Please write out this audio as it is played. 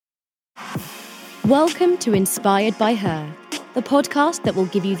Welcome to Inspired by Her, the podcast that will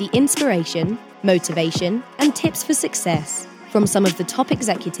give you the inspiration, motivation, and tips for success from some of the top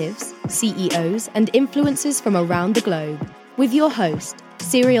executives, CEOs, and influencers from around the globe. With your host,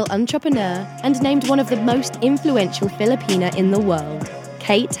 serial entrepreneur, and named one of the most influential Filipina in the world,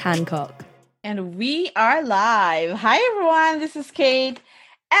 Kate Hancock. And we are live. Hi, everyone. This is Kate.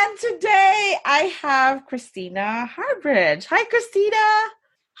 And today I have Christina Harbridge. Hi, Christina.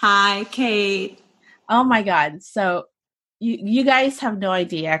 Hi, Kate. Oh, my God. So you guys have no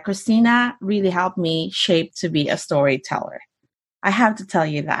idea. Christina really helped me shape to be a storyteller. I have to tell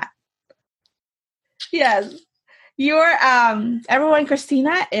you that. Yes. Everyone,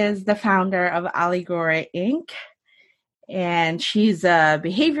 Christina is the founder of Allegory, Inc., and she's a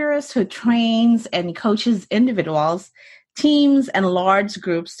behaviorist who trains and coaches individuals, teams, and large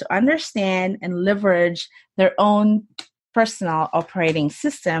groups to understand and leverage their own personal operating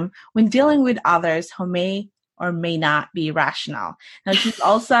system when dealing with others who may or may not be rational. Now, she's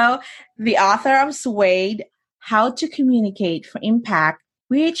also the author of Swayed, How to Communicate for Impact,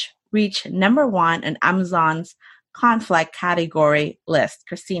 which reached #1 on Amazon's conflict category list.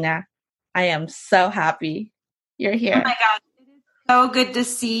 Christina, I am so happy you're here. Oh my God. It is so good to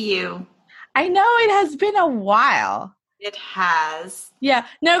see you. I know it has been a while. It has. Yeah.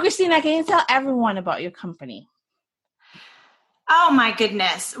 No, Christina, can you tell everyone about your company? Oh my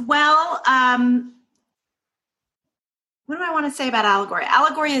goodness. Well, what do I want to say about Allegory?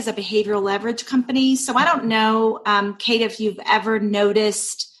 Allegory is a behavioral leverage company. So I don't know, Kate, if you've ever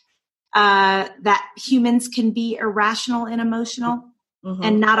noticed that humans can be irrational and emotional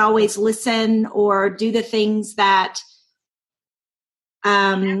and not always listen or do the things that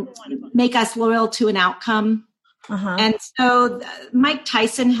make us loyal to an outcome. And so Mike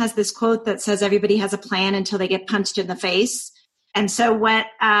Tyson has this quote that says everybody has a plan until they get punched in the face. And so what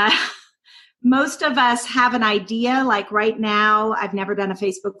most of us have an idea, like right now, I've never done a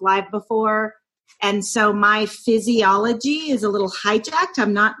Facebook Live before. And so my physiology is a little hijacked.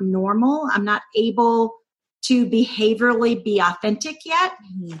 I'm not normal. I'm not able to behaviorally be authentic yet.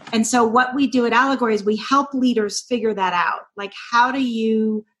 And so what we do at Allegory is we help leaders figure that out. Like, how do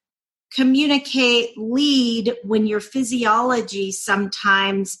you communicate, lead when your physiology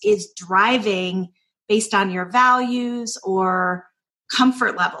sometimes is driving based on your values or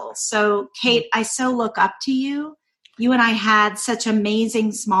comfort levels? So, Kate, I so look up to you. You and I had such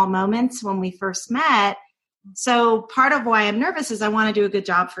amazing small moments when we first met. So part of why I'm nervous is I want to do a good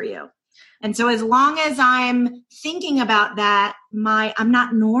job for you. And so as long as I'm thinking about that, I'm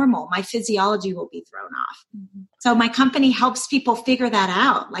not normal. My physiology will be thrown off. So my company helps people figure that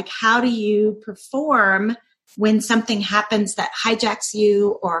out. Like, how do you perform when something happens that hijacks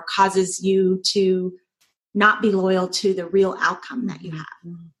you or causes you to not be loyal to the real outcome that you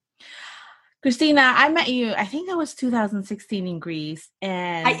have? Christina, I met you, I think it was 2016 in Greece.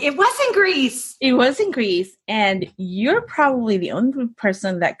 And it was in Greece. It was in Greece. And you're probably the only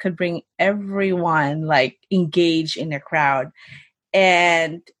person that could bring everyone like engaged in a crowd.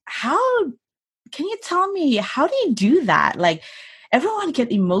 And can you tell me, how do you do that? Like, everyone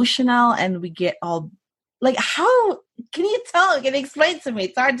get emotional and we get all like, can you explain to me?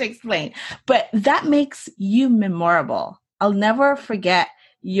 It's hard to explain, but that makes you memorable. I'll never forget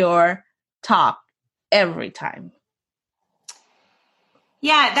your talk every time.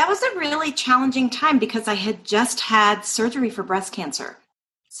 Yeah, that was a really challenging time because I had just had surgery for breast cancer.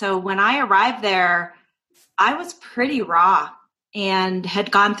 So when I arrived there, I was pretty raw and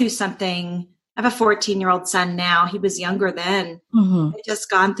had gone through something. I have a 14-year-old son now. He was younger then. I'd just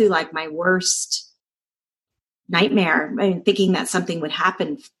gone through like my worst nightmare, thinking that something would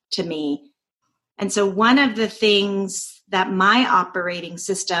happen to me. And so one of the things that my operating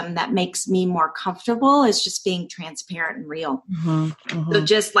system that makes me more comfortable is just being transparent and real. So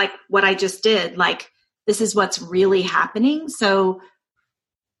just like what I just did, like, this is what's really happening. So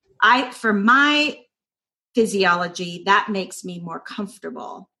for my physiology, that makes me more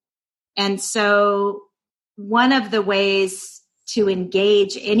comfortable. And so one of the ways to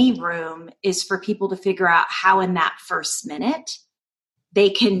engage any room is for people to figure out how in that first minute they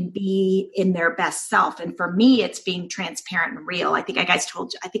can be in their best self. And for me, it's being transparent and real. I think I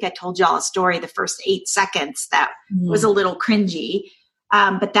told y'all a story the first 8 seconds that was a little cringy,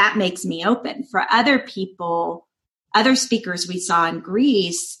 but that makes me open. For other people, other speakers we saw in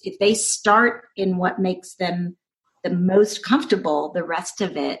Greece, if they start in what makes them the most comfortable, the rest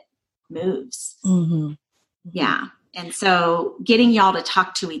of it moves. Yeah. And so getting y'all to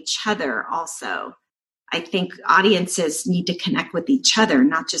talk to each other also. I think audiences need to connect with each other,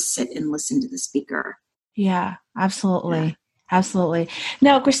 not just sit and listen to the speaker. Yeah, absolutely. Absolutely.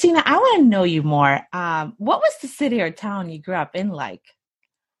 Now, Christina, I want to know you more. What was the city or town you grew up in like?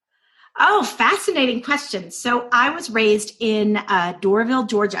 Oh, fascinating question. So I was raised in Doraville,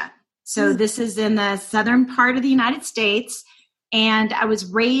 Georgia. So this is in the southern part of the United States. And I was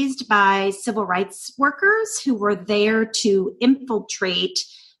raised by civil rights workers who were there to infiltrate.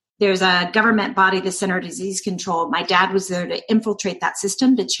 There's a government body, the Center for Disease Control. My dad was there to infiltrate that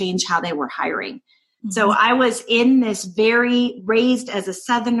system to change how they were hiring. Mm-hmm. So I was in this raised as a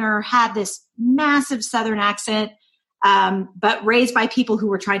Southerner, had this massive Southern accent, but raised by people who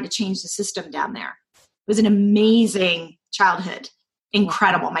were trying to change the system down there. It was an amazing childhood.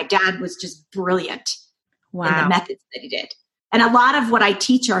 Incredible. My dad was just brilliant in the methods that he did. And a lot of what I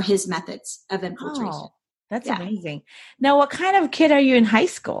teach are his methods of infiltration. Oh, that's amazing. Now, what kind of kid are you in high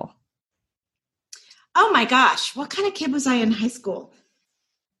school? Oh my gosh. What kind of kid was I in high school?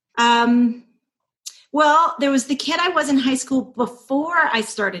 Well, there was the kid I was in high school before I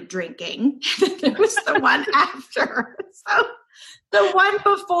started drinking. There was the one after. So the one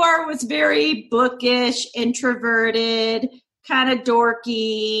before was very bookish, introverted, kind of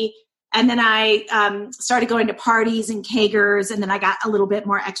dorky. And then I started going to parties and kegers, and then I got a little bit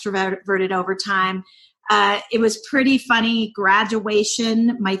more extroverted over time. It was pretty funny.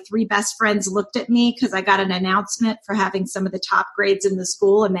 Graduation, my 3 best friends looked at me because I got an announcement for having some of the top grades in the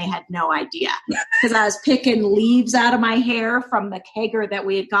school, and they had no idea because I was picking leaves out of my hair from the kegger that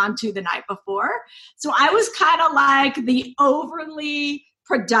we had gone to the night before. So I was kind of like the overly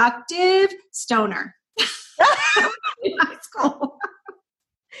productive stoner in high school.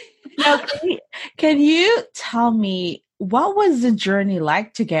 Now, can you tell me what was the journey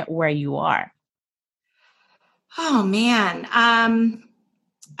like to get where you are? Oh, man.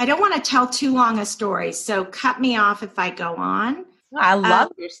 I don't want to tell too long a story, so cut me off if I go on. I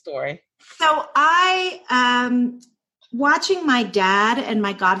love your story. So watching my dad and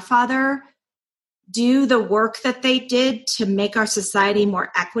my godfather do the work that they did to make our society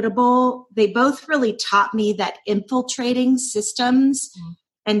more equitable, they both really taught me that infiltrating systems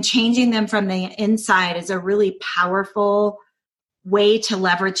and changing them from the inside is a really powerful way to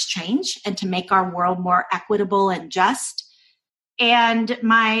leverage change and to make our world more equitable and just. And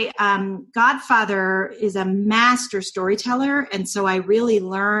my godfather is a master storyteller. And so I really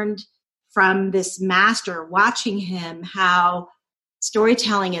learned from this master, watching him, how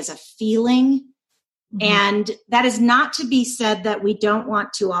storytelling is a feeling. Mm-hmm. And that is not to be said that we don't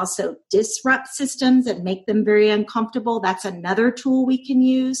want to also disrupt systems and make them very uncomfortable. That's another tool we can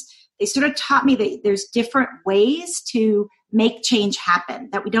use. They sort of taught me that there's different ways to make change happen,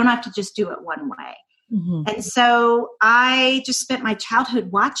 that we don't have to just do it one way. Mm-hmm. And so I just spent my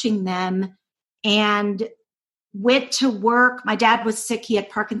childhood watching them and went to work. My dad was sick. He had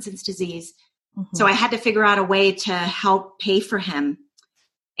Parkinson's disease. Mm-hmm. So I had to figure out a way to help pay for him.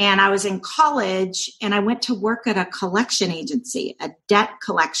 And I was in college and I went to work at a collection agency, a debt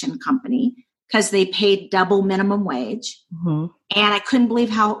collection company, because they paid double minimum wage. Mm-hmm. And I couldn't believe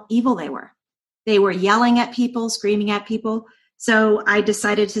how evil they were. They were yelling at people, screaming at people. So I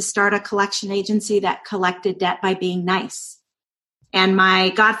decided to start a collection agency that collected debt by being nice. And my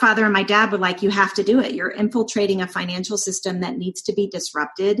godfather and my dad were like, you have to do it. You're infiltrating a financial system that needs to be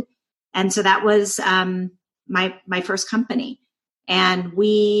disrupted. And so that was my first company. And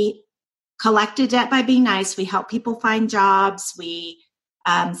we collected debt by being nice. We helped people find jobs. We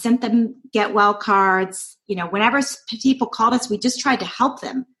sent them get well cards. You know, whenever people called us, we just tried to help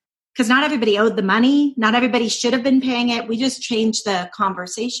them because not everybody owed the money. Not everybody should have been paying it. We just changed the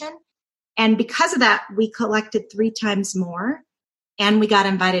conversation. And because of that, we collected 3 times more and we got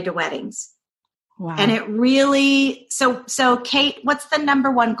invited to weddings. Wow. And it really, so Kate, what's the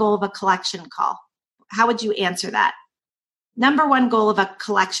number one goal of a collection call? How would you answer that? Number one goal of a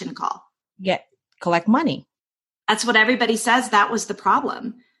collection call? Collect money. That's what everybody says. That was the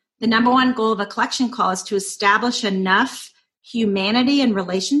problem. The number one goal of a collection call is to establish enough humanity and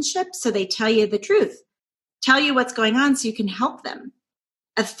relationships so they tell you the truth, tell you what's going on so you can help them.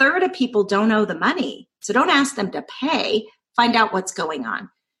 1/3 of people don't owe the money. So don't ask them to pay, find out what's going on.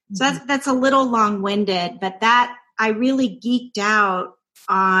 Mm-hmm. So that's a little long-winded, but that I really geeked out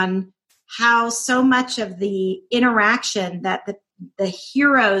on how so much of the interaction that the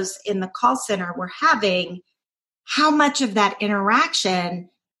heroes in the call center were having, how much of that interaction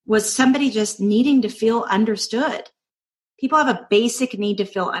was somebody just needing to feel understood. People have a basic need to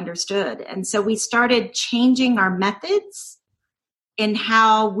feel understood. And so we started changing our methods in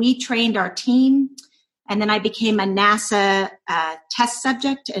how we trained our team. And then I became a NASA test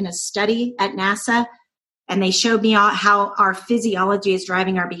subject in a study at NASA. And they showed me how our physiology is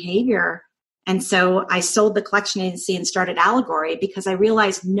driving our behavior. And so I sold the collection agency and started Allegory because I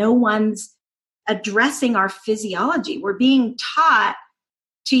realized no one's addressing our physiology. We're being taught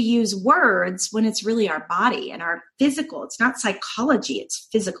to use words when it's really our body and our physical. It's not psychology, it's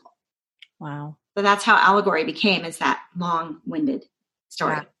physical. Wow. So that's how Allegory became, is that long-winded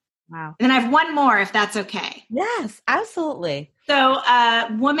story. Wow. And then I have one more, if that's okay. Yes, absolutely. So a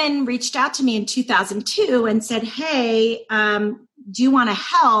woman reached out to me in 2002 and said, hey, do you want to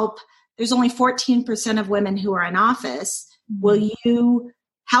help? There's only 14% of women who are in office. Will you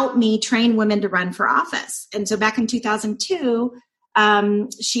help me train women to run for office? And so back in 2002,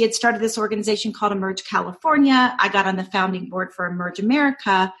 she had started this organization called Emerge California. I got on the founding board for Emerge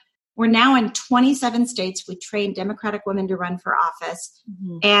America. We're now in 27 states. We train Democratic women to run for office.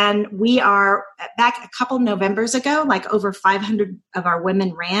 And we are back a couple Novembers ago, like over 500 of our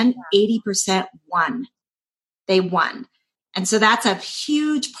women ran, 80% won. They won. And so that's a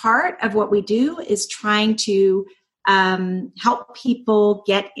huge part of what we do, is trying to help people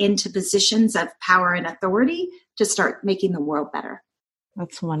get into positions of power and authority to start making the world better.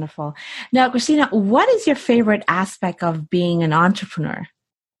 That's wonderful. Now, Christina, what is your favorite aspect of being an entrepreneur?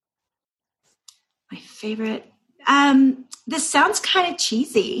 My favorite, this sounds kind of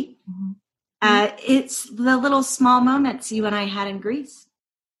cheesy. It's the little small moments you and I had in Greece.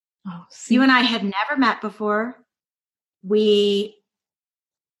 Oh, see. You and I had never met before. We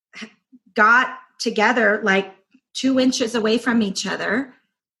got together like 2 inches away from each other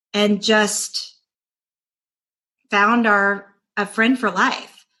and just found a friend for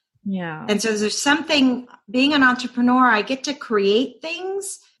life. Yeah. And so there's something, being an entrepreneur, I get to create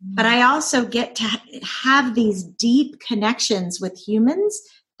things, but I also get to have these deep connections with humans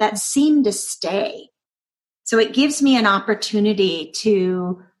that seem to stay. So it gives me an opportunity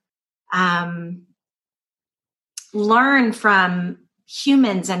to learn from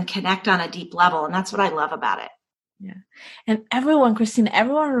humans and connect on a deep level. And that's what I love about it. Yeah. And Christina,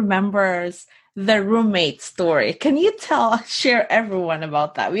 everyone remembers the roommate story. Can you share everyone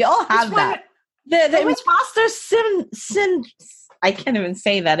about that? We all have that. The imposter syndrome. I can't even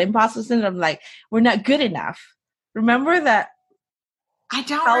say that. Imposter syndrome, like we're not good enough. Remember that? I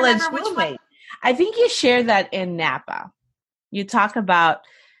don't college remember which roommate. one. I think you shared that in Napa. You talk about,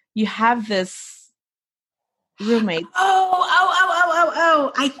 you have this roommate. Oh.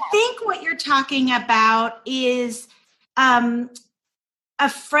 I think what you're talking about is a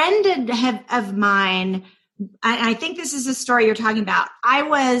friend of mine. I think this is the story you're talking about. I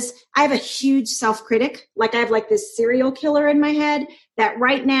have a huge self-critic. Like I have like this serial killer in my head that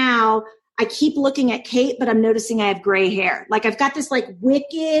right now I keep looking at Kate, but I'm noticing I have gray hair. Like I've got this like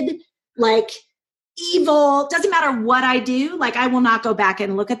wicked, like evil, doesn't matter what I do. Like I will not go back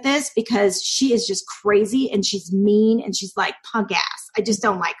and look at this because she is just crazy and she's mean and she's like punk ass. I just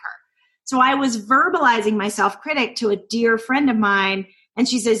don't like her. So I was verbalizing my self-critic to a dear friend of mine. And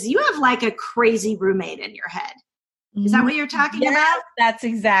she says, you have like a crazy roommate in your head. Is that what you're talking about? That's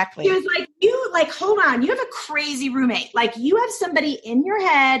exactly. She was like, hold on, you have a crazy roommate. Like you have somebody in your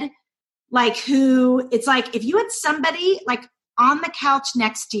head, like who, it's like if you had somebody like on the couch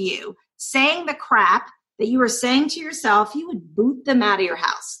next to you saying the crap that you were saying to yourself, you would boot them out of your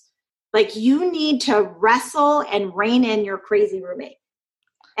house. Like you need to wrestle and rein in your crazy roommate.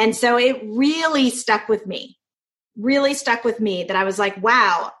 And so it really stuck with me. That I was like,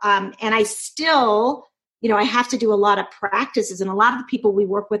 wow. And I still, I have to do a lot of practices, and a lot of the people we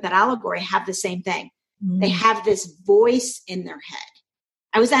work with at Allegory have the same thing. They have this voice in their head.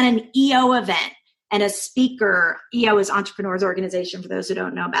 I was at an EO event, and a speaker, EO is Entrepreneurs Organization for those who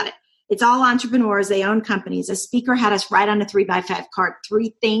don't know about it. It's all entrepreneurs. They own companies. A speaker had us write on a 3x5 card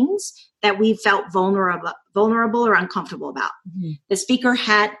 3 things that we felt vulnerable or uncomfortable about. The speaker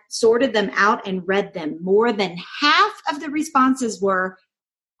had sorted them out and read them. More than half of the responses were,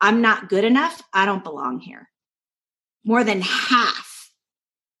 I'm not good enough. I don't belong here. More than half.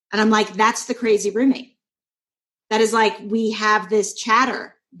 And I'm like, that's the crazy roommate. That is like, we have this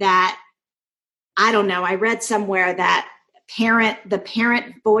chatter that, I don't know, I read somewhere that the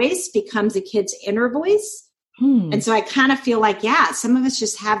parent voice becomes a kid's inner voice. And so I kind of feel like, some of us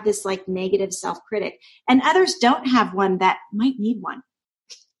just have this like negative self-critic, and others don't have one that might need one.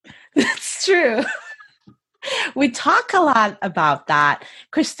 That's true. We talk a lot about that.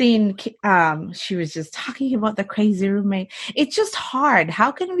 Christine, she was just talking about the crazy roommate. It's just hard.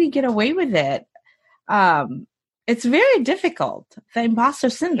 How can we get away with it? It's very difficult, the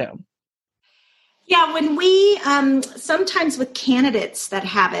imposter syndrome. Yeah, when we, sometimes with candidates that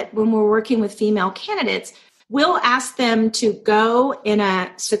have it, when we're working with female candidates, we'll ask them to go in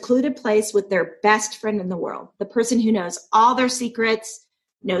a secluded place with their best friend in the world, the person who knows all their secrets,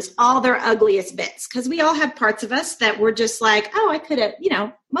 knows all their ugliest bits, because we all have parts of us that we're just like, oh, I could have,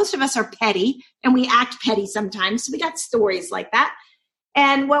 most of us are petty and we act petty sometimes. So we got stories like that.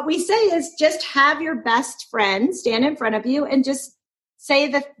 And what we say is just have your best friend stand in front of you and just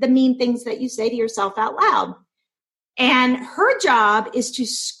say the mean things that you say to yourself out loud. And her job is to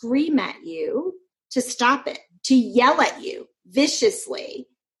scream at you, to stop it, to yell at you viciously,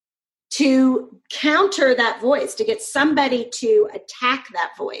 to counter that voice, to get somebody to attack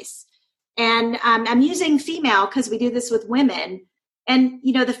that voice. And I'm using female because we do this with women. And,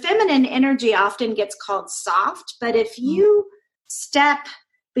 the feminine energy often gets called soft, but if you step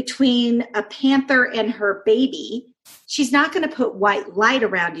between a panther and her baby, she's not going to put white light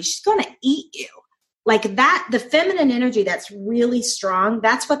around you. She's going to eat you. Like that, the feminine energy that's really strong,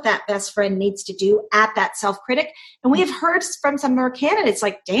 that's what that best friend needs to do at that self-critic. And we have heard from some of our candidates,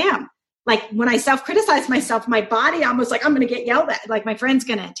 like, damn, like when I self-criticize myself, my body almost like I'm going to get yelled at, like my friend's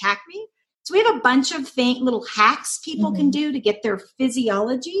going to attack me. So we have a bunch of little hacks people can do to get their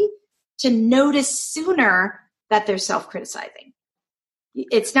physiology to notice sooner that they're self-criticizing.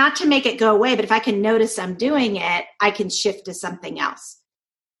 It's not to make it go away, but if I can notice I'm doing it, I can shift to something else.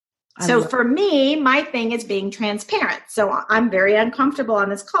 So for me, my thing is being transparent. So I'm very uncomfortable on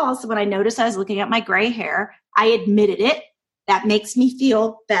this call. So when I noticed I was looking at my gray hair, I admitted it. That makes me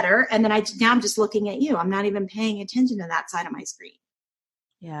feel better. And then now I'm just looking at you. I'm not even paying attention to that side of my screen.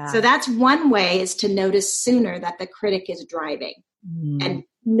 Yeah. So that's one way, is to notice sooner that the critic is driving and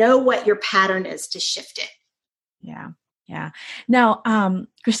know what your pattern is to shift it. Yeah. Yeah. Now,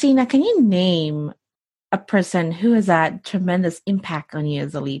 Christina, can you name a person who has had tremendous impact on you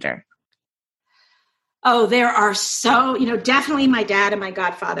as a leader? Oh, there are definitely my dad and my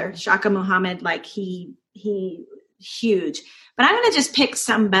godfather, Shaka Muhammad, like he huge. But I'm going to just pick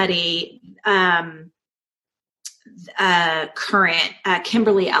somebody current,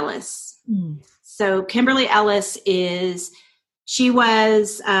 Kimberly Ellis. So Kimberly Ellis there's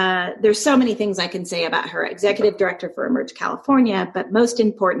so many things I can say about her. Executive director for Emerge California, but most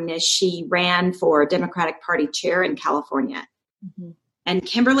important is she ran for Democratic Party chair in California. Mm-hmm. And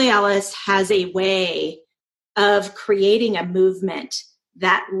Kimberly Ellis has a way of creating a movement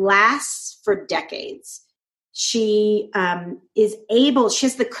that lasts for decades. She she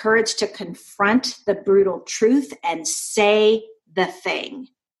has the courage to confront the brutal truth and say the thing.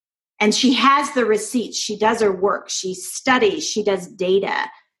 And she has the receipts. She does her work. She studies. She does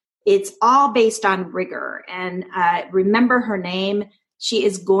data. It's all based on rigor. And remember her name. She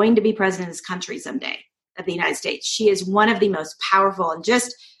is going to be president of this country someday, of the United States. She is one of the most powerful. And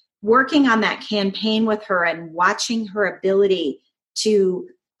just working on that campaign with her and watching her ability to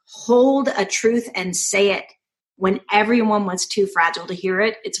hold a truth and say it when everyone was too fragile to hear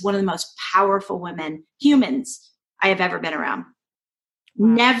it. It's one of the most powerful humans I have ever been around. Wow.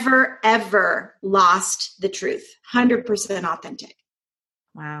 Never, ever lost the truth. 100% authentic.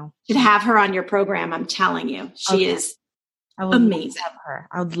 Wow. You should have her on your program. I'm telling you, she is amazing.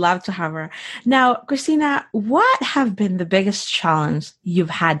 I would love to have her. Now, Christina, what have been the biggest challenge you've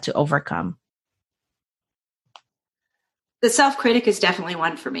had to overcome? The self-critic is definitely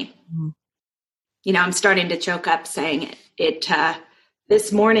one for me. Mm-hmm. I'm starting to choke up saying it.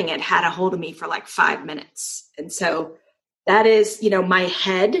 This morning, it had a hold of me for like 5 minutes. And so that is, my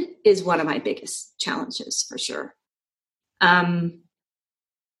head is one of my biggest challenges for sure. What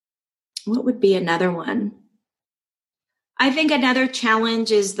would be another one? I think another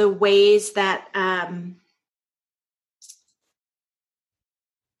challenge is the ways that I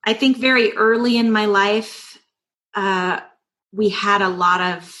think very early in my life, we had a lot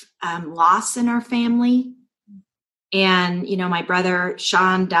of loss in our family. And, my brother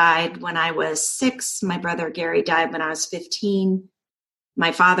Sean died when I was 6. My brother Gary died when I was 15.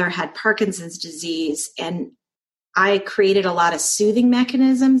 My father had Parkinson's disease, and I created a lot of soothing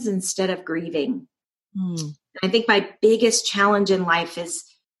mechanisms instead of grieving. I think my biggest challenge in life is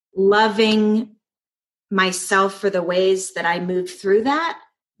loving myself for the ways that I moved through that,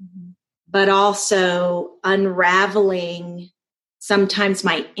 but also unraveling sometimes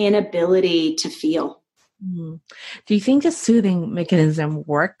my inability to feel. Do you think the soothing mechanism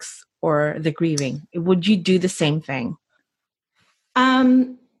works, or the grieving? Would you do the same thing?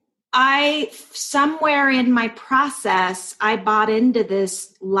 Somewhere in my process, I bought into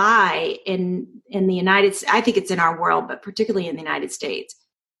this lie in the United States. I think it's in our world, but particularly in the United States,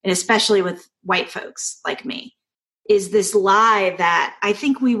 and especially with white folks like me, is this lie that I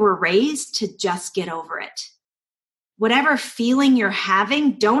think we were raised to just get over it. Whatever feeling you're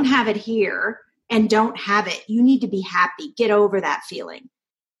having, don't have it here and don't have it. You need to be happy. Get over that feeling.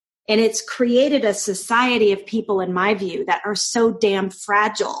 And it's created a society of people, in my view, that are so damn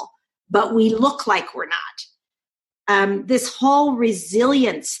fragile, but we look like we're not. This whole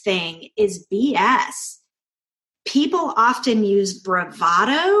resilience thing is BS. People often use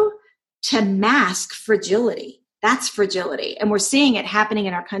bravado to mask fragility. That's fragility. And we're seeing it happening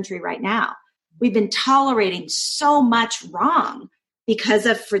in our country right now. We've been tolerating so much wrong because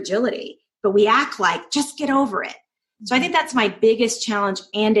of fragility, but we act like, just get over it. So I think that's my biggest challenge,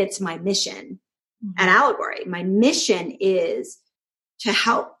 and it's my mission at Allegory. My mission is to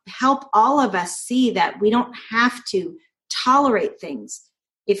help all of us see that we don't have to tolerate things.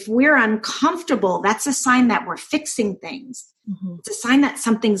 If we're uncomfortable, that's a sign that we're fixing things. It's a sign that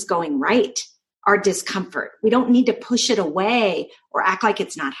something's going right, our discomfort. We don't need to push it away or act like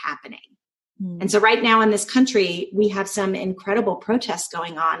it's not happening. And so right now in this country, we have some incredible protests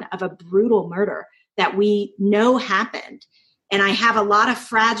going on of a brutal murder that we know happened. And I have a lot of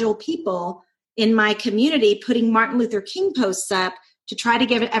fragile people in my community putting Martin Luther King posts up to try to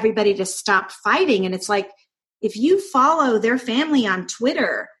get everybody to stop fighting. And it's like, if you follow their family on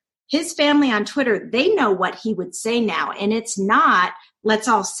Twitter, his family on Twitter, they know what he would say now. And it's not, let's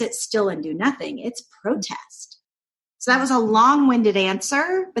all sit still and do nothing. It's protest. So that was a long-winded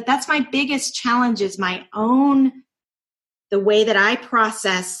answer, but that's my biggest challenge, is my own, the way that I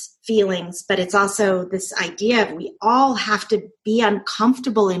process feelings, but it's also this idea of we all have to be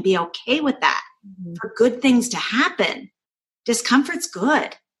uncomfortable and be okay with that for good things to happen. Discomfort's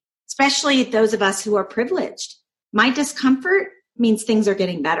good, especially those of us who are privileged. My discomfort means things are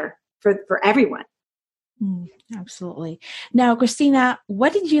getting better for everyone. Absolutely. Now, Christina,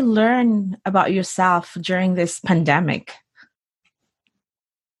 what did you learn about yourself during this pandemic?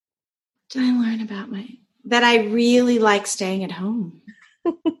 What did I learn that I really like staying at home.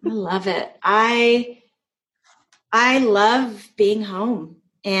 I love it. I love being home.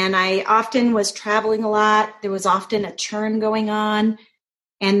 And I often was traveling a lot. There was often a churn going on.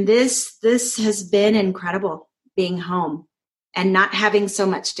 And this has been incredible, being home and not having so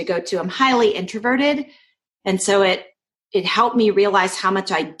much to go to. I'm highly introverted. And so it helped me realize how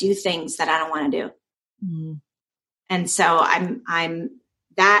much I do things that I don't want to do. And so I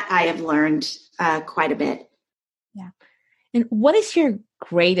have learned quite a bit. Yeah. And what is your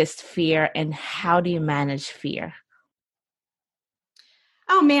greatest fear, and how do you manage fear?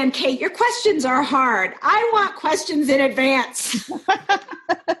 Oh man, Kate, your questions are hard. I want questions in advance.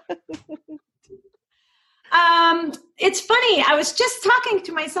 It's funny. I was just talking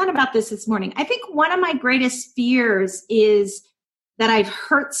to my son about this morning. I think one of my greatest fears is that I've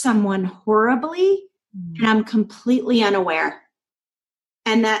hurt someone horribly and I'm completely unaware.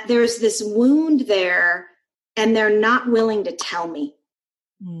 And that there's this wound there and they're not willing to tell me.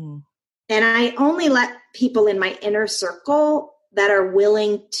 And I only let people in my inner circle that are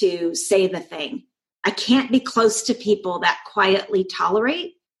willing to say the thing. I can't be close to people that quietly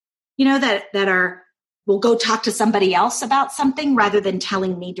tolerate, that will go talk to somebody else about something rather than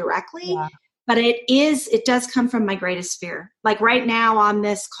telling me directly. Yeah. But it does come from my greatest fear. Like right now on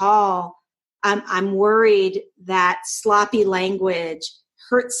this call, I'm worried that sloppy language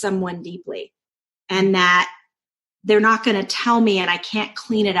hurts someone deeply and that they're not going to tell me and I can't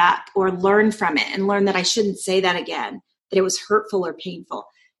clean it up or learn from it and learn that I shouldn't say that again, that it was hurtful or painful.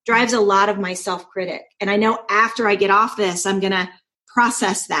 Drives a lot of my self-critic. And I know after I get off this, I'm going to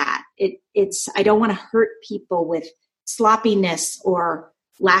process that. I don't want to hurt people with sloppiness or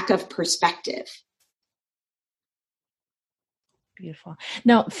lack of perspective. Beautiful.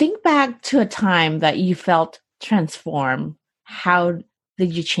 Now, think back to a time that you felt transformed. How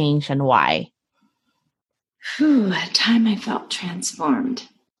did you change and why? A time I felt transformed.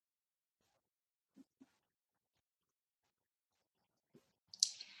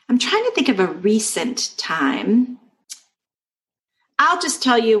 I'm trying to think of a recent time. I'll just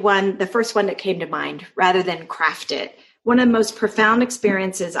tell you the first one that came to mind rather than craft it. One of the most profound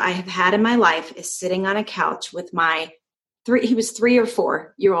experiences I have had in my life is sitting on a couch with my 3 or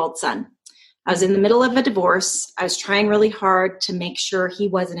 4 year old son. I was in the middle of a divorce. I was trying really hard to make sure he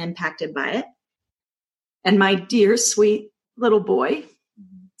wasn't impacted by it. And my dear, sweet little boy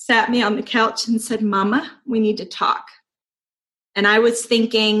sat me on the couch and said, "Mama, we need to talk." And I was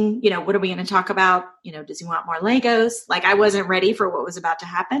thinking, what are we going to talk about? Does he want more Legos? Like I wasn't ready for what was about to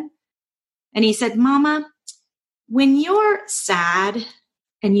happen. And he said, "Mama, when you're sad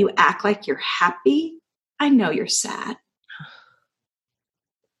and you act like you're happy, I know you're sad."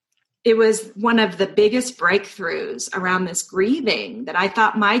 It was one of the biggest breakthroughs around this grieving that I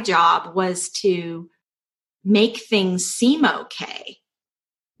thought my job was to make things seem okay.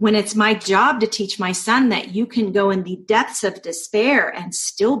 when it's my job to teach my son that you can go in the depths of despair and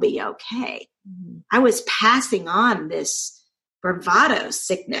still be okay. Mm-hmm. I was passing on this bravado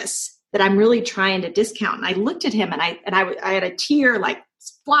sickness that I'm really trying to discount. And I looked at him and I had a tear like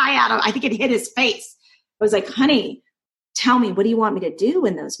fly out of, I think it hit his face. I was like, honey, tell me, what do you want me to do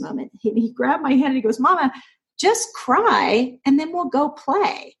in those moments? He grabbed my hand and he goes, Mama, just cry and then we'll go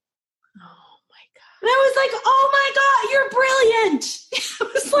play. Oh my God. And I was like, oh my God, you're brilliant. I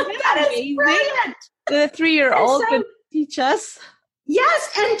was like, that is brilliant. The 3-year-old could teach us.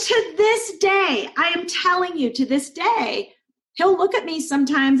 Yes. And to this day, I am telling you, to this day, he'll look at me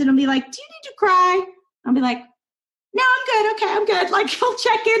sometimes and he'll be like, do you need to cry? I'll be like, no, I'm good. Okay, I'm good. Like, he'll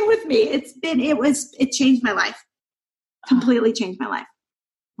check in with me. It changed my life. Completely changed my life.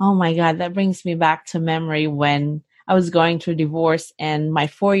 Oh my God. That brings me back to memory when I was going through divorce and my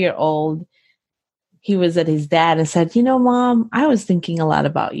 4-year-old, he was at his dad and said, you know, Mom, I was thinking a lot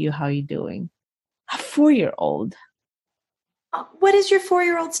about you. How are you doing? A 4-year-old. What is your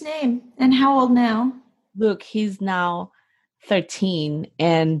 4-year-old's name and how old now? Look, he's now 13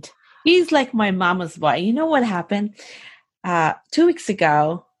 and he's like my mama's boy. You know what happened? 2 weeks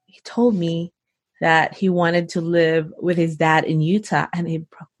ago, he told me that he wanted to live with his dad in Utah, and it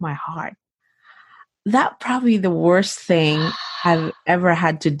broke my heart. That probably the worst thing I've ever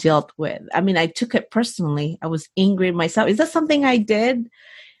had to deal with. I mean, I took it personally. I was angry at myself. Is that something I did?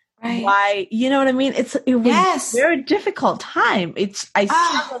 Right. Why? You know what I mean? It was yes. a very difficult time. I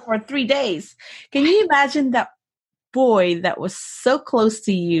struggled for 3 days. Can you imagine that boy that was so close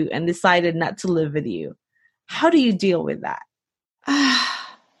to you and decided not to live with you? How do you deal with that?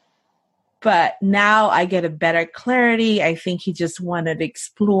 But now I get a better clarity. I think he just wanted to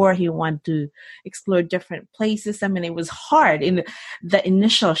explore. He wanted to explore different places. I mean, it was hard. In the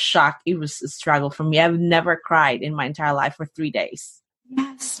initial shock, it was a struggle for me. I've never cried in my entire life for 3 days.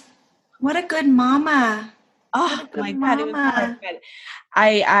 Yes. What a good mama. Oh my God, it was hard. But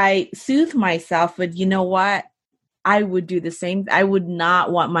I soothed myself, but you know what? I would do the same. I would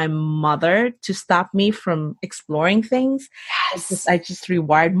not want my mother to stop me from exploring things. Yes. I just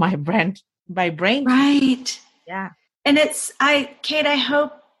rewired my brain. Right. Yeah. And Kate, I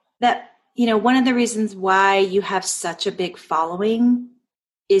hope that, one of the reasons why you have such a big following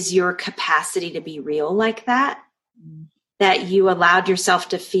is your capacity to be real like that, that you allowed yourself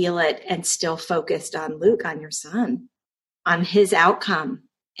to feel it and still focused on Luke, on your son, on his outcome.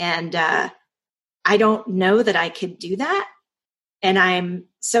 And, I don't know that I could do that. And I'm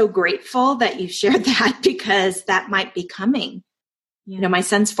so grateful that you shared that because that might be coming. Yeah. My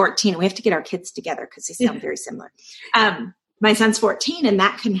son's 14. We have to get our kids together because they sound very similar. My son's 14 and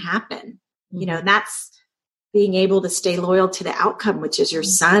that can happen. Mm-hmm. That's being able to stay loyal to the outcome, which is your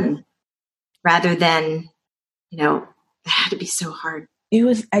son, rather than, that had to be so hard.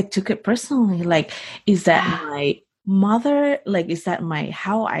 I took it personally. Like, is that my mother? Like, is that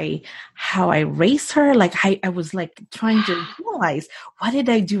how I raised her? Like, I was like trying to realize, what did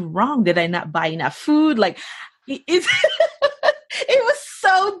I do wrong? Did I not buy enough food? Like, it was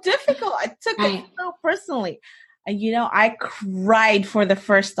so difficult. I took it so personally. And, I cried for the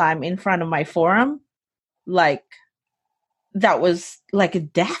first time in front of my forum. Like, that was like a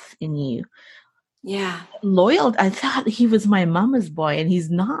death in you. Yeah. Loyal. I thought he was my mama's boy and he's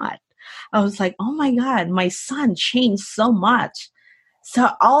not. I was like, oh my God, my son changed so much. So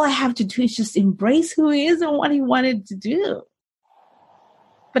all I have to do is just embrace who he is and what he wanted to do.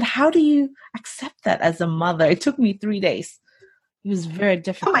 But how do you accept that as a mother? It took me 3 days. It was very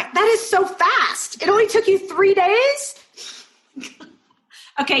difficult. That is so fast. It only took you 3 days?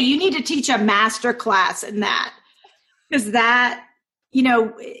 Okay, you need to teach a master class in that. Because that,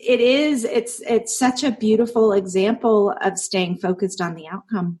 it's such a beautiful example of staying focused on the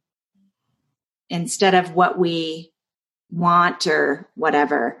outcome instead of what we want or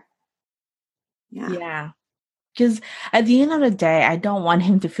whatever. Yeah. Because at the end of the day, I don't want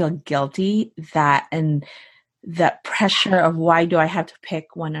him to feel guilty and that pressure of why do I have to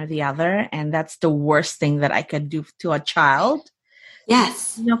pick one or the other? And that's the worst thing that I could do to a child.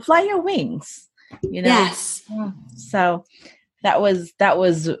 Yes. Fly your wings. Yes. So that was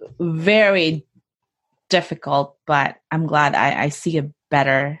very difficult, but I'm glad I see a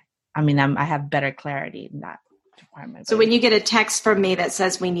better. I have better clarity in that department. So when you get a text from me that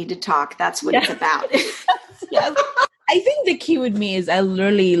says we need to talk, that's what it's about. Yes. I think the key with me is I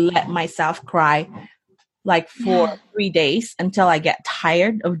literally let myself cry like for 3 days until I get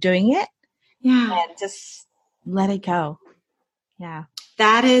tired of doing it. Yeah. And just let it go. Yeah.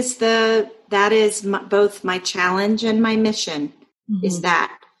 That is both my challenge and my mission, is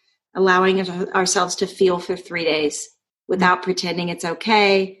that allowing ourselves to feel for 3 days without pretending it's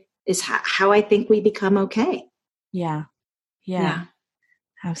okay is how I think we become okay. Yeah.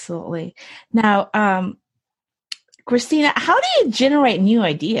 Absolutely. Now, Christina, how do you generate new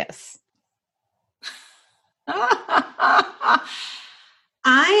ideas?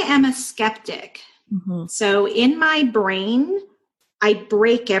 I am a skeptic. Mm-hmm. So in my brain, I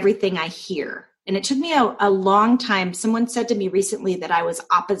break everything I hear. And it took me a long time. Someone said to me recently that I was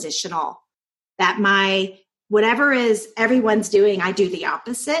oppositional, that whatever is everyone's doing, I do the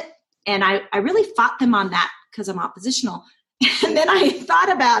opposite. And I really fought them on that because I'm oppositional. And then I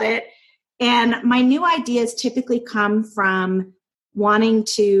thought about it. And my new ideas typically come from wanting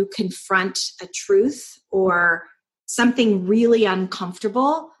to confront a truth or something really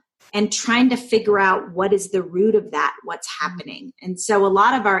uncomfortable and trying to figure out what is the root of that, what's happening. And so a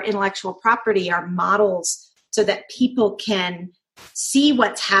lot of our intellectual property are models so that people can see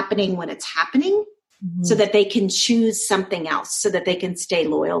what's happening when it's happening, so that they can choose something else, so that they can stay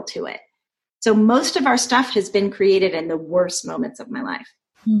loyal to it. So most of our stuff has been created in the worst moments of my life.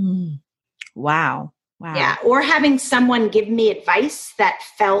 Mm-hmm. Wow. Yeah. Or having someone give me advice that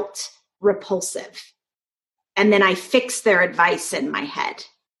felt repulsive. And then I fix their advice in my head.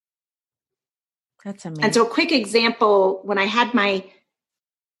 That's amazing. And so a quick example, when I had my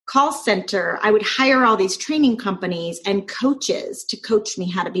call center, I would hire all these training companies and coaches to coach me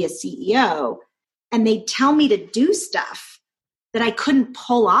how to be a CEO. And they'd tell me to do stuff that I couldn't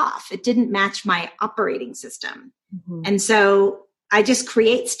pull off. It didn't match my operating system. Mm-hmm. And so I just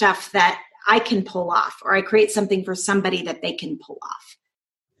create stuff that I can pull off, or I create something for somebody that they can pull off,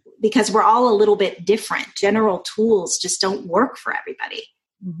 because we're all a little bit different. General tools just don't work for everybody.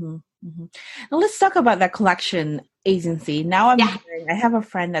 Mm-hmm. Mm-hmm. Now let's talk about that collection agency. Now I have a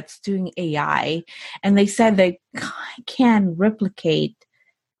friend that's doing AI, and they said they can replicate,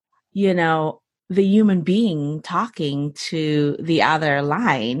 the human being talking to the other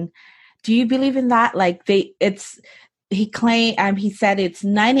line. Do you believe in that? Like he said it's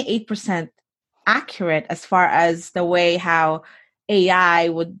 98% accurate as far as the way how AI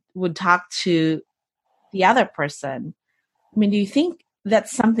would talk to the other person. I mean, do you think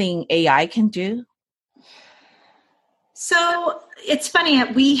that's something AI can do? So it's funny.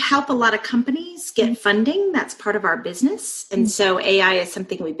 We help a lot of companies get funding. That's part of our business. And so AI is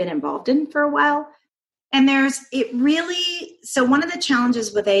something we've been involved in for a while. And so one of the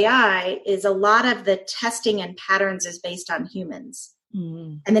challenges with AI is a lot of the testing and patterns is based on humans.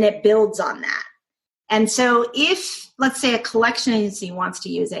 Mm-hmm. And then it builds on that. And so if, let's say, a collection agency wants to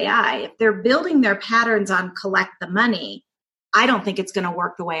use AI, if they're building their patterns on collect the money, I don't think it's going to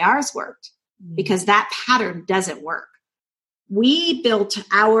work the way ours worked, because that pattern doesn't work. We built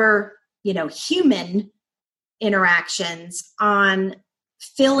our, human interactions on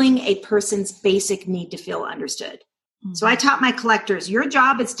filling a person's basic need to feel understood. Mm-hmm. So I taught my collectors, your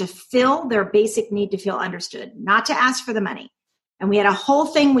job is to fill their basic need to feel understood, not to ask for the money. And we had a whole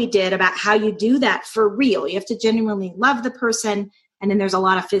thing we did about how you do that for real. You have to genuinely love the person. And then there's a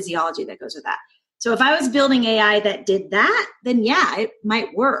lot of physiology that goes with that. So if I was building AI that did that, then yeah, it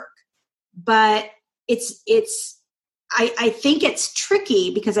might work. But I think it's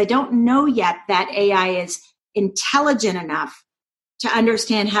tricky because I don't know yet that AI is intelligent enough to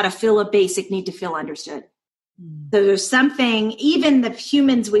understand how to fill a basic need to feel understood. So there's something, even the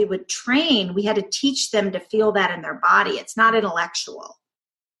humans we would train, we had to teach them to feel that in their body. It's not intellectual.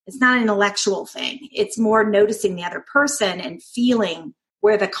 It's not an intellectual thing. It's more noticing the other person and feeling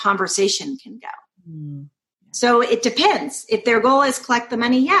where the conversation can go. So it depends. If their goal is collect the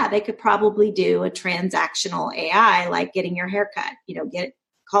money, yeah, they could probably do a transactional AI, like getting your hair cut,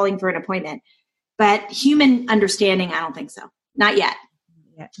 calling for an appointment. But human understanding, I don't think so. Not yet.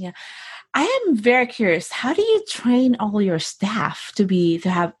 Yeah. I am very curious. How do you train all your staff to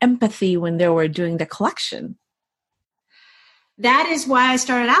have empathy when they were doing the collection? That is why I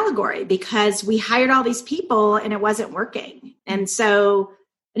started Allegory, because we hired all these people and it wasn't working. And so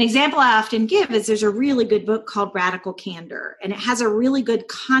an example I often give is there's a really good book called Radical Candor, and it has a really good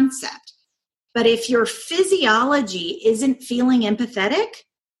concept. But if your physiology isn't feeling empathetic,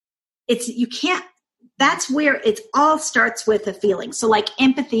 you can't. That's where it all starts with a feeling. So like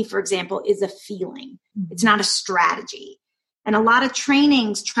empathy, for example, is a feeling. It's not a strategy. And a lot of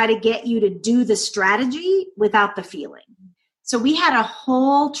trainings try to get you to do the strategy without the feeling. So we had a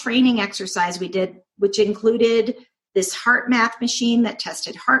whole training exercise we did, which included this heart math machine that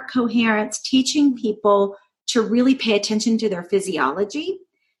tested heart coherence, teaching people to really pay attention to their physiology,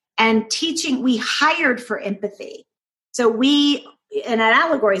 and we hired for empathy. So and at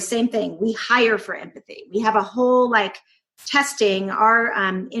Allegory, same thing. We hire for empathy. We have a whole testing. Our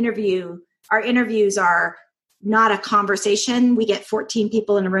interviews are not a conversation. We get 14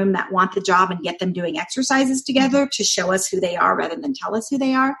 people in a room that want the job and get them doing exercises together to show us who they are rather than tell us who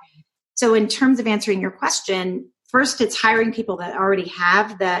they are. So in terms of answering your question, first it's hiring people that already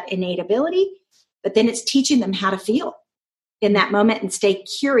have that innate ability, but then it's teaching them how to feel in that moment and stay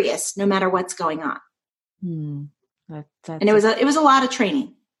curious no matter what's going on. And it was a lot of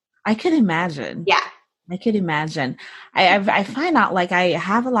training. I could imagine. Yeah. I could imagine. I find out like I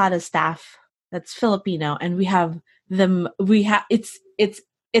have a lot of staff that's Filipino, and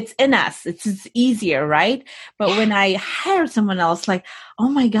it's in us. It's easier, right? But when I hire someone else, like, oh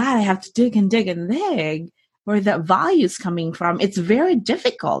my God, I have to dig and dig and dig where the value is coming from. It's very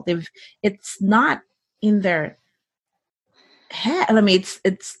difficult if it's not in their head. I mean,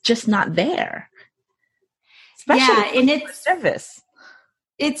 it's just not there. Especially and it's service.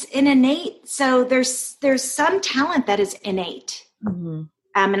 It's an innate. So there's some talent that is innate. Mm-hmm.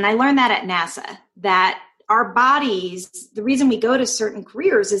 And I learned that at NASA, that our bodies, the reason we go to certain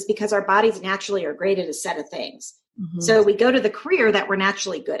careers is because our bodies naturally are great at a set of things. Mm-hmm. So we go to the career that we're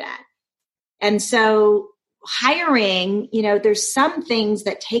naturally good at. And so hiring, there's some things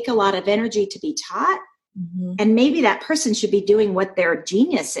that take a lot of energy to be taught. Mm-hmm. And maybe that person should be doing what their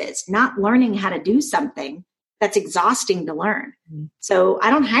genius is, not learning how to do something that's exhausting to learn. Mm-hmm. So I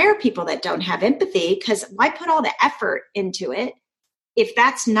don't hire people that don't have empathy, because why put all the effort into it if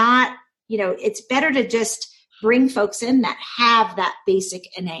that's not, it's better to just bring folks in that have that basic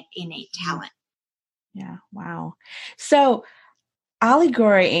innate talent. Yeah. Wow. So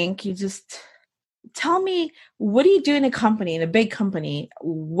Allegory Inc., you just tell me, what do you do in a company, in a big company?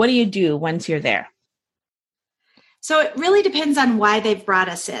 What do you do once you're there? So it really depends on why they've brought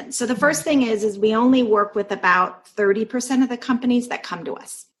us in. So the first thing is we only work with about 30% of the companies that come to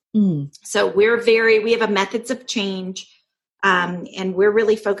us. Mm. So we have a methods of change, and we're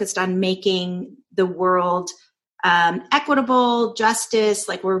really focused on making the world equitable, justice.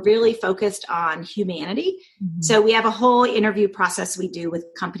 Like, we're really focused on humanity. Mm-hmm. So we have a whole interview process we do with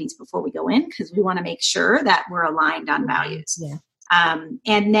companies before we go in, because we want to make sure that we're aligned on values. Yeah.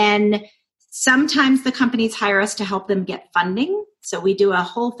 And then sometimes the companies hire us to help them get funding. So we do a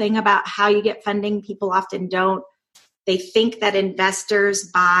whole thing about how you get funding. People often don't. They think that investors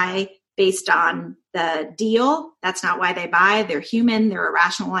buy based on the deal. That's not why they buy. They're human. They're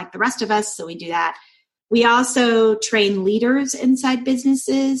irrational like the rest of us. So we do that. We also train leaders inside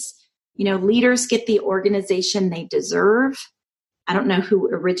businesses. Leaders get the organization they deserve. I don't know who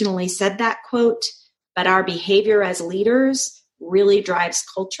originally said that quote, but our behavior as leaders really drives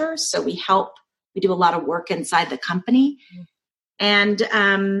culture. So we do a lot of work inside the company. And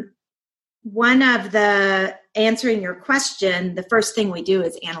one of the, answering your question, the first thing we do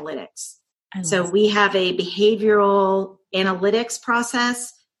is analytics. So we have a behavioral analytics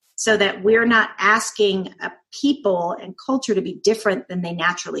process so that we're not asking people and culture to be different than they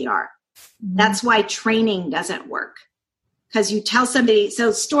naturally are. Mm-hmm. That's why training doesn't work. Because you tell somebody,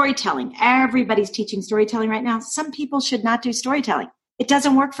 so storytelling, everybody's teaching storytelling right now. Some people should not do storytelling. It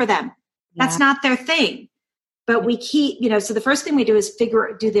doesn't work for them. Yeah. That's not their thing. But we keep, so the first thing we do is do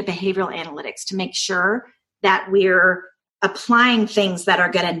the behavioral analytics to make sure that we're applying things that are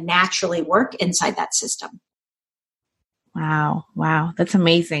going to naturally work inside that system. Wow. That's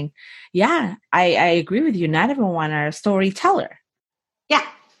amazing. Yeah, I agree with you. Not everyone are a storyteller.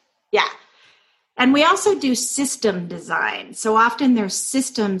 Yeah. And we also do system design. So often there's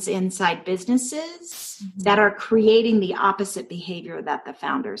systems inside businesses that are creating the opposite behavior that the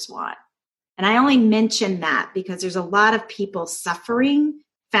founders want. And I only mention that because there's a lot of people suffering,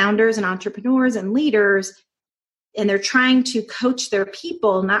 founders and entrepreneurs and leaders, and they're trying to coach their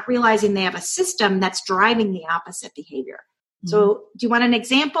people, not realizing they have a system that's driving the opposite behavior. Mm-hmm. So do you want an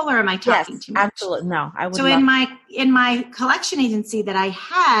example, or am I talking too much? Absolutely. No, I would. So in my collection agency that I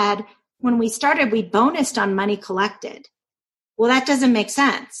had, when we started, we bonused on money collected. Well, that doesn't make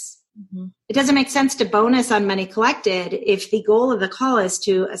sense. Mm-hmm. It doesn't make sense to bonus on money collected if the goal of the call is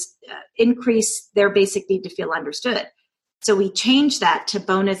to increase their basic need to feel understood. So we changed that to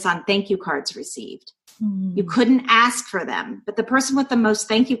bonus on thank you cards received. Mm-hmm. You couldn't ask for them, but the person with the most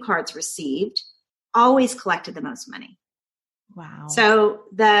thank you cards received always collected the most money. Wow. So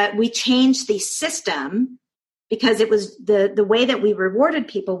we changed the system because it was the way that we rewarded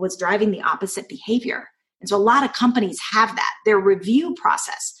people was driving the opposite behavior. And so a lot of companies have that. Their review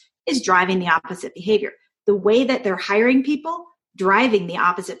process is driving the opposite behavior. The way that they're hiring people, driving the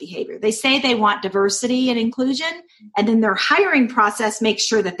opposite behavior. They say they want diversity and inclusion, and then their hiring process makes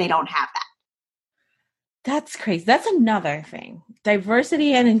sure that they don't have that. That's crazy. That's another thing.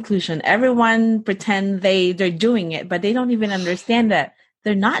 Diversity and inclusion. Everyone pretend they're doing it, but they don't even understand that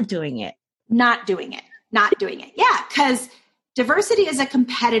they're not doing it. Not doing it. not doing it. Yeah, because diversity is a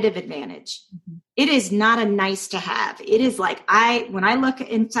competitive advantage. Mm-hmm. It is not a nice to have. It is like when I look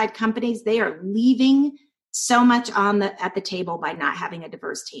inside companies, they are leaving so much at the table by not having a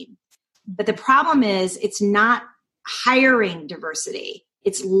diverse team. But the problem is it's not hiring diversity.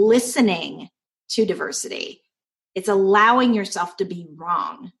 It's listening to diversity. It's allowing yourself to be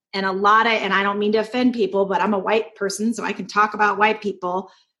wrong. And and I don't mean to offend people, but I'm a white person, so I can talk about white people.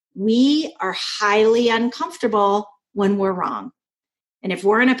 We are highly uncomfortable when we're wrong. And if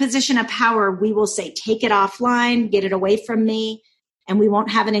we're in a position of power, we will say, take it offline, get it away from me, and we won't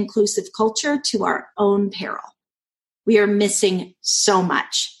have an inclusive culture to our own peril. We are missing so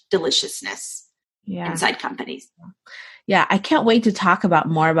much deliciousness inside companies. Yeah, I can't wait to talk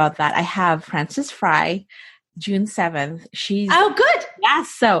more about that. I have Frances Fry, June 7th. Oh, good. Yeah,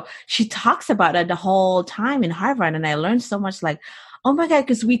 so she talks about it the whole time in Harvard, and I learned so much oh my God,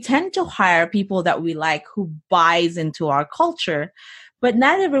 because we tend to hire people that we like who buys into our culture. But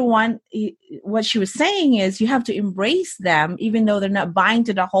not everyone, what she was saying is you have to embrace them even though they're not buying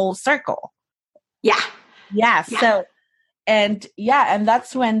to the whole circle. Yeah. Yeah. So, and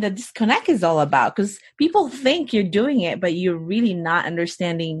that's when the disconnect is all about, because people think you're doing it, but you're really not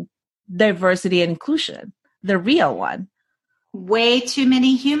understanding diversity and inclusion, the real one. Way too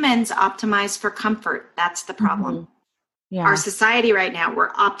many humans optimize for comfort. That's the problem. Mm-hmm. Yeah. Our society right now,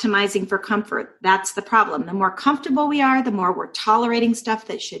 we're optimizing for comfort. That's the problem. The more comfortable we are, the more we're tolerating stuff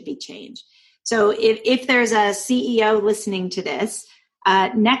that should be changed. So if there's a CEO listening to this,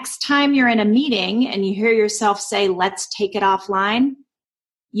 next time you're in a meeting and you hear yourself say, let's take it offline,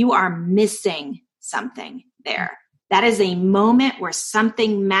 you are missing something there. That is a moment where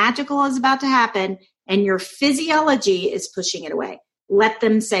something magical is about to happen and your physiology is pushing it away. Let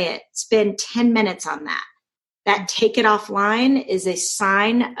them say it. Spend 10 minutes on that. That take it offline is a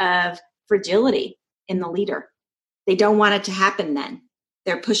sign of fragility in the leader. They don't want it to happen then.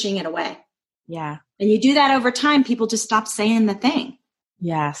 They're pushing it away. Yeah. And you do that over time, people just stop saying the thing.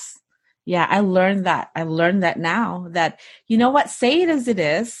 Yes. Yeah, I learned that. I learned that now that, you know what, say it as it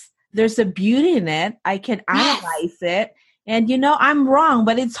is. There's a beauty in it. I can analyze it. And, I'm wrong,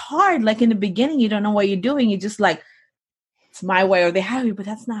 but it's hard. Like in the beginning, you don't know what you're doing. You're just like, it's my way or the highway, but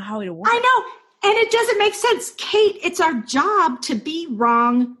that's not how it works. I know. And it doesn't make sense. Kate, it's our job to be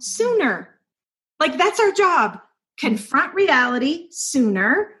wrong sooner. Like that's our job. Confront reality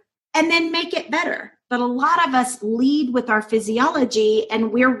sooner and then make it better. But a lot of us lead with our physiology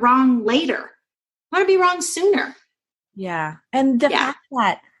and we're wrong later. I want to be wrong sooner. Yeah. And the fact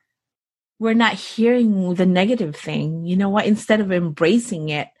that we're not hearing the negative thing, you know what, instead of embracing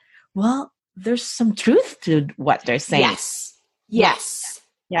it, well, there's some truth to what they're saying. Yes.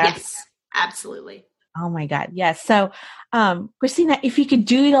 Absolutely. Oh my God. Yes. So, Christina, if you could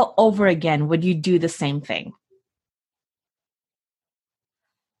do it all over again, would you do the same thing?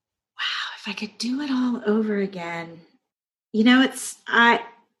 Wow. If I could do it all over again, I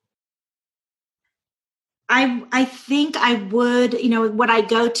think I would, what I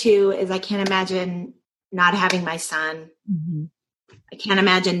go to is I can't imagine not having my son. Mm-hmm. I can't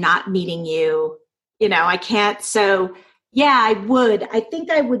imagine not meeting you. I can't. So yeah, I would. I think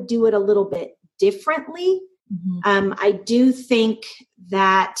I would do it a little bit differently. Mm-hmm. I do think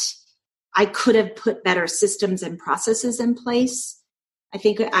that I could have put better systems and processes in place. I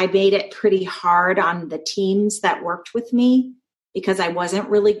think I made it pretty hard on the teams that worked with me because I wasn't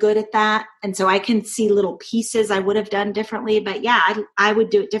really good at that. And so I can see little pieces I would have done differently. But yeah, I would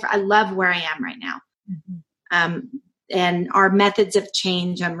do it different. I love where I am right now. Mm-hmm. And our methods of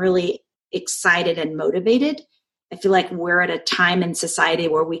change, I'm really excited and motivated. I feel like we're at a time in society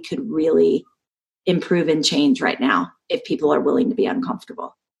where we could really improve and change right now if people are willing to be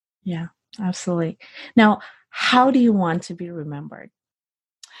uncomfortable. Yeah, absolutely. Now, how do you want to be remembered?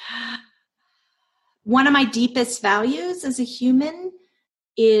 One of my deepest values as a human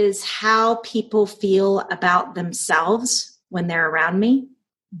is how people feel about themselves when they're around me.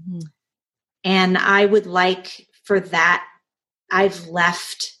 Mm-hmm. And I would like for that, I've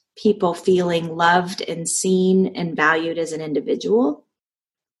left people feeling loved and seen and valued as an individual,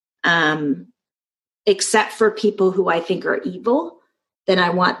 except for people who I think are evil. Then I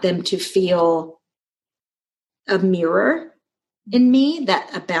want them to feel a mirror in me, that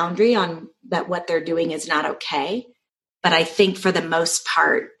a boundary on that what they're doing is not okay. But I think for the most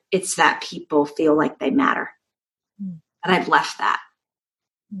part, it's that people feel like they matter. And I've left that.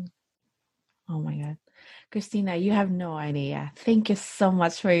 Oh my God. Christina, you have no idea. Thank you so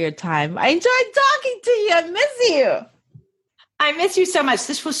much for your time. I enjoyed talking to you. I miss you. I miss you so much.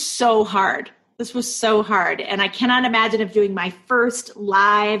 This was so hard. This was so hard. And I cannot imagine of doing my first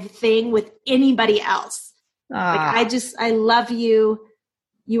live thing with anybody else. I love you.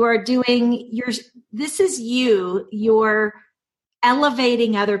 You are doing this is you're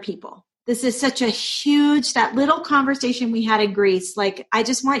elevating other people. This is such a huge, that little conversation we had in Greece. Like, I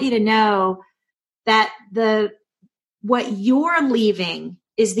just want you to know that what you're leaving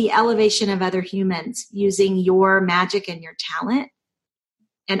is the elevation of other humans using your magic and your talent.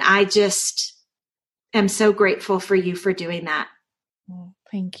 And I just am so grateful for you for doing that. Well,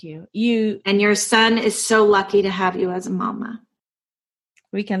 thank you. And your son is so lucky to have you as a mama.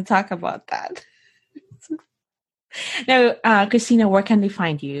 We can talk about that. Now, Christina, where can they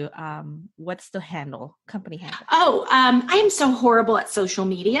find you? What's the company handle? I am so horrible at social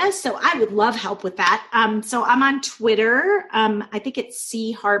media, so I would love help with that. So I'm on Twitter. I think it's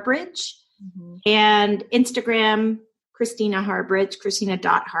Harbridge, and Instagram, Christina Harbridge,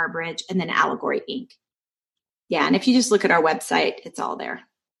 Christina.Harbridge, and then Allegory Inc. Yeah, and if you just look at our website, it's all there.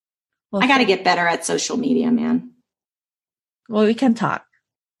 Well, I got to get better at social media, man. Well, we can talk.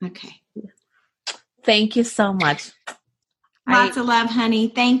 Okay. Thank you so much. Lots of love, honey.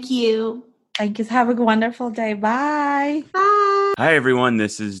 Thank you. Thank you. Have a wonderful day. Bye. Bye. Hi, everyone.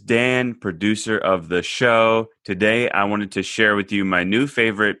 This is Dan, producer of the show. Today, I wanted to share with you my new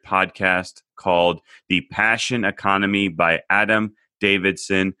favorite podcast called The Passion Economy by Adam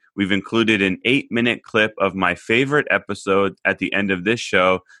Davidson. We've included an 8-minute clip of my favorite episode at the end of this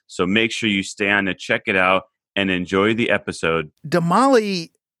show, so make sure you stay on to check it out and enjoy the episode. Damali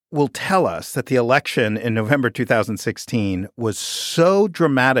will tell us that the election in November 2016 was so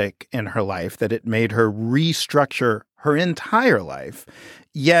dramatic in her life that it made her restructure her entire life.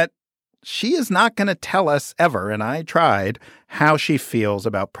 Yet she is not going to tell us ever, and I tried, how she feels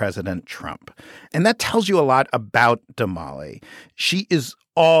about President Trump. And that tells you a lot about Damali. She is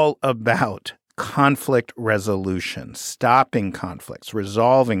all about conflict resolution, stopping conflicts,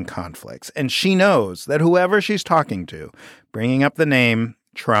 resolving conflicts. And she knows that whoever she's talking to, bringing up the name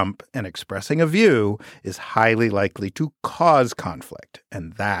Trump and expressing a view is highly likely to cause conflict,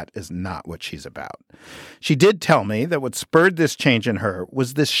 and that is not what she's about. She did tell me that what spurred this change in her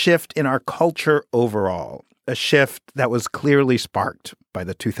was this shift in our culture overall, a shift that was clearly sparked by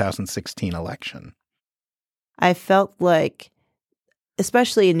the 2016 election. I felt like,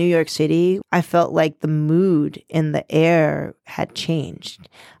 especially in New York City, I felt like the mood in the air had changed.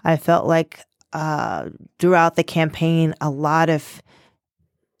 I felt like throughout the campaign, a lot of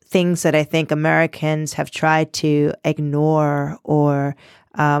things that I think Americans have tried to ignore or,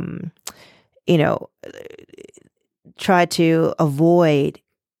 try to avoid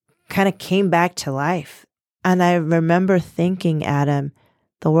kind of came back to life. And I remember thinking, Adam,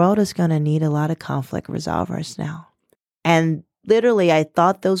 the world is going to need a lot of conflict resolvers now. And literally, I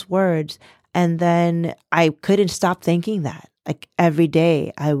thought those words, and then I couldn't stop thinking that. Like every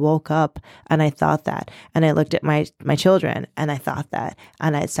day I woke up and I thought that, and I looked at my children and I thought that,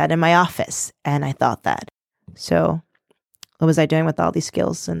 and I sat in my office and I thought that. So what was I doing with all these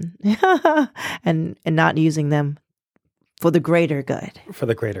skills and and not using them for the greater good? For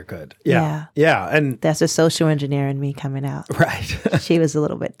the greater good. Yeah. And that's a social engineer in me coming out. Right. She was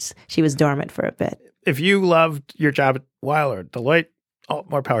dormant for a bit. If you loved your job at Weil or Deloitte,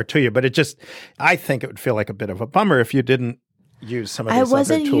 more power to you. But I think it would feel like a bit of a bummer if you didn't use some of these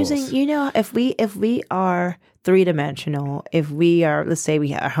other tools. If we are three-dimensional, if we are, let's say we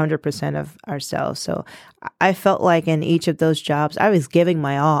have 100% of ourselves. So I felt like in each of those jobs, I was giving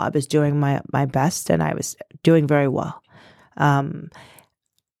my all. I was doing my best, and I was doing very well. I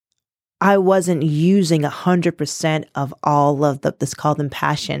wasn't using 100% of all of let's call them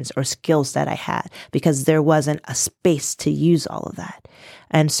passions or skills that I had, because there wasn't a space to use all of that.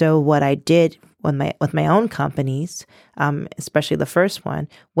 And so what I did with my own companies, especially the first one,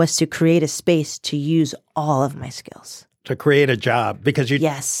 was to create a space to use all of my skills. To create a job, because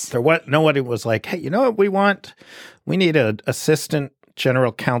nobody was like, hey, you know what we want? We need an assistant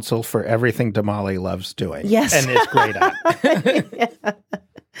general counsel for everything Damali loves doing. Yes. And is great at. Yeah.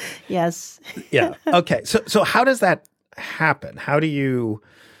 Yes. Yeah. Okay. So how does that happen? How do you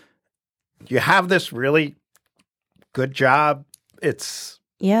have this really good job?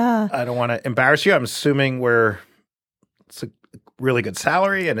 I don't want to embarrass you. I'm assuming it's a really good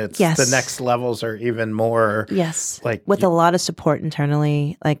salary, and it's the next levels are even more. Yes. With a lot of support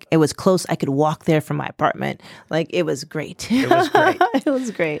internally. Like, it was close. I could walk there from my apartment. Like, it was great. It was great. It was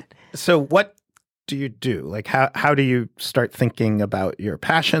great. So what do you do? Like, how do you start thinking about your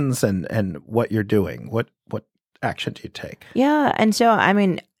passions and what you're doing? What action do you take? Yeah. And so, I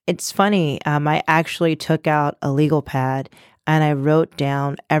mean, it's funny. I actually took out a legal pad and I wrote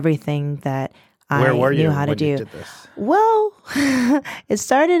down everything that Where were you knew how to when do. you did this? Well, it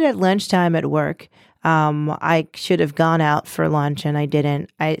started at lunchtime at work. I should have gone out for lunch and I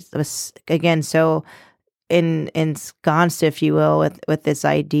didn't. I was, again, so ensconced, if you will, with this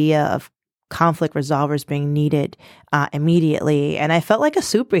idea of conflict resolvers being needed immediately. And I felt like a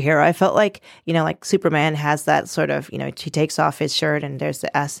superhero. I felt like, like Superman has that sort of, he takes off his shirt and there's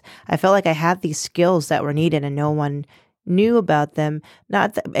the S. I felt like I had these skills that were needed and no one knew about them.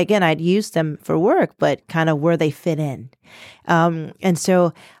 Not that, again, I'd used them for work, but kind of where they fit in. And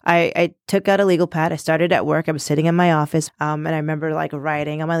so I took out a legal pad. I started at work. I was sitting in my office, and I remember like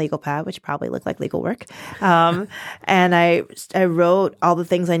writing on my legal pad, which probably looked like legal work. And I wrote all the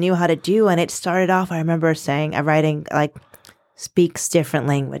things I knew how to do. And it started off, I remember writing like speaks different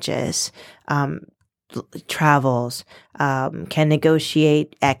languages, travels, can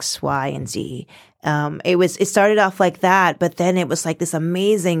negotiate X, Y, and Z. It started off like that, but then it was like this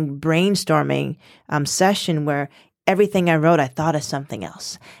amazing brainstorming session where everything I wrote, I thought of something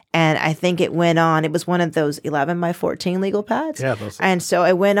else. And I think it went on. It was one of those 11 by 14 legal pads. Yeah, and so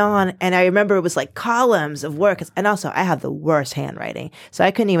I went on, and I remember it was like columns of work. And also, I have the worst handwriting, so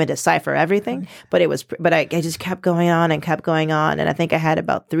I couldn't even decipher everything. But I just kept going on and kept going on. And I think I had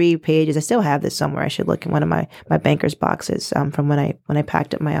about 3 pages. I still have this somewhere. I should look in one of my banker's boxes from when I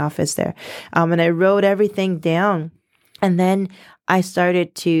packed up my office there. And I wrote everything down, and then I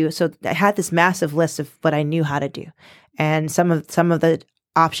started so I had this massive list of what I knew how to do. And some of the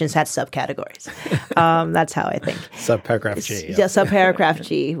options had subcategories. That's how I think. Subparagraph G. Yeah, subparagraph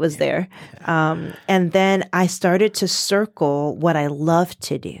G was there. And then I started to circle what I loved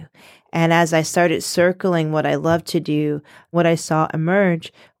to do. And as I started circling what I loved to do, what I saw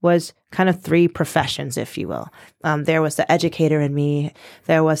emerge was kind of 3 professions, if you will. There was the educator in me.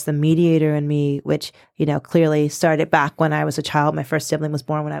 There was the mediator in me, which, clearly started back when I was a child. My first sibling was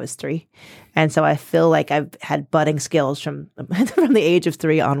born when I was 3. And so I feel like I've had budding skills from the age of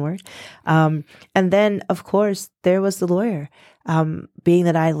 3 onward. And then, of course, there was the lawyer. Being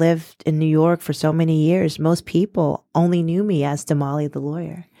that I lived in New York for so many years, most people only knew me as Damali the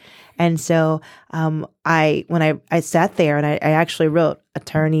lawyer. And so when I sat there and I actually wrote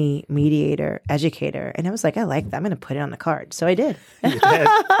attorney, mediator, educator, and I was like, I like that. I'm going to put it on the card. So I did. You did?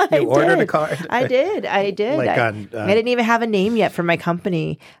 You ordered a card? I did. I didn't even have a name yet for my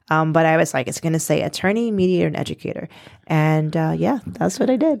company, but I was like, it's going to say attorney, mediator, and educator. And that's what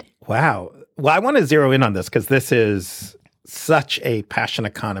I did. Wow. Well, I want to zero in on this because this is such a passion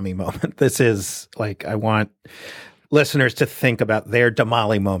economy moment. This is like, I want listeners to think about their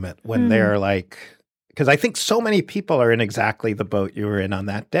Damali moment when they're like, because I think so many people are in exactly the boat you were in on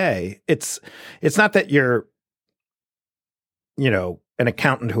that day. It's not that you're, an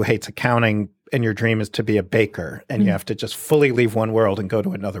accountant who hates accounting and your dream is to be a baker and you have to just fully leave one world and go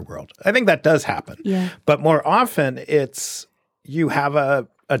to another world. I think that does happen. Yeah. But more often it's you have a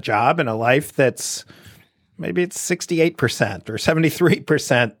job and a life that's maybe it's 68% or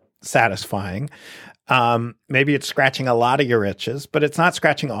 73% satisfying. Maybe it's scratching a lot of your itches, but it's not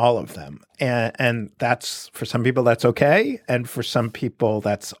scratching all of them. And that's, for some people, that's okay. And for some people,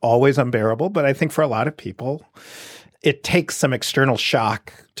 that's always unbearable. But I think for a lot of people, it takes some external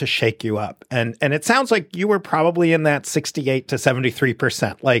shock to shake you up. And it sounds like you were probably in that 68 to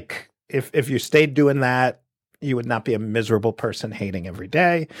 73%. Like if you stayed doing that, you would not be a miserable person hating every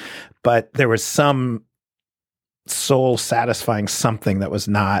day. But there was some soul satisfying something that was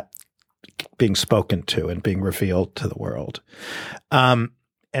not being spoken to and being revealed to the world. And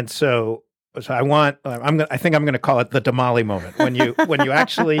so I think I'm going to call it the Damali moment when you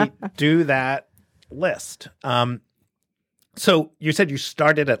actually do that list. So you said you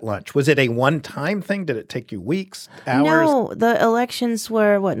started at lunch. Was it a one-time thing? Did it take you weeks, hours? No, the elections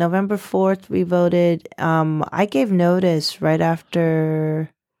were November 4th we voted. I gave notice right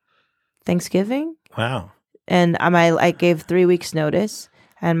after Thanksgiving. Wow. And I gave 3 weeks notice.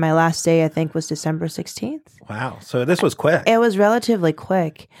 And my last day, I think, was December 16th. Wow. So this was quick. It was relatively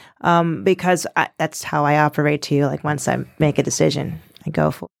quick because that's how I operate too. Like once I make a decision, I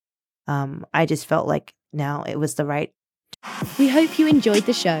go for it. I just felt like now it was the right. We hope you enjoyed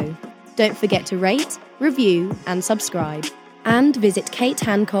the show. Don't forget to rate, review, and subscribe. And visit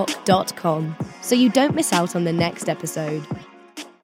katehancock.com so you don't miss out on the next episode.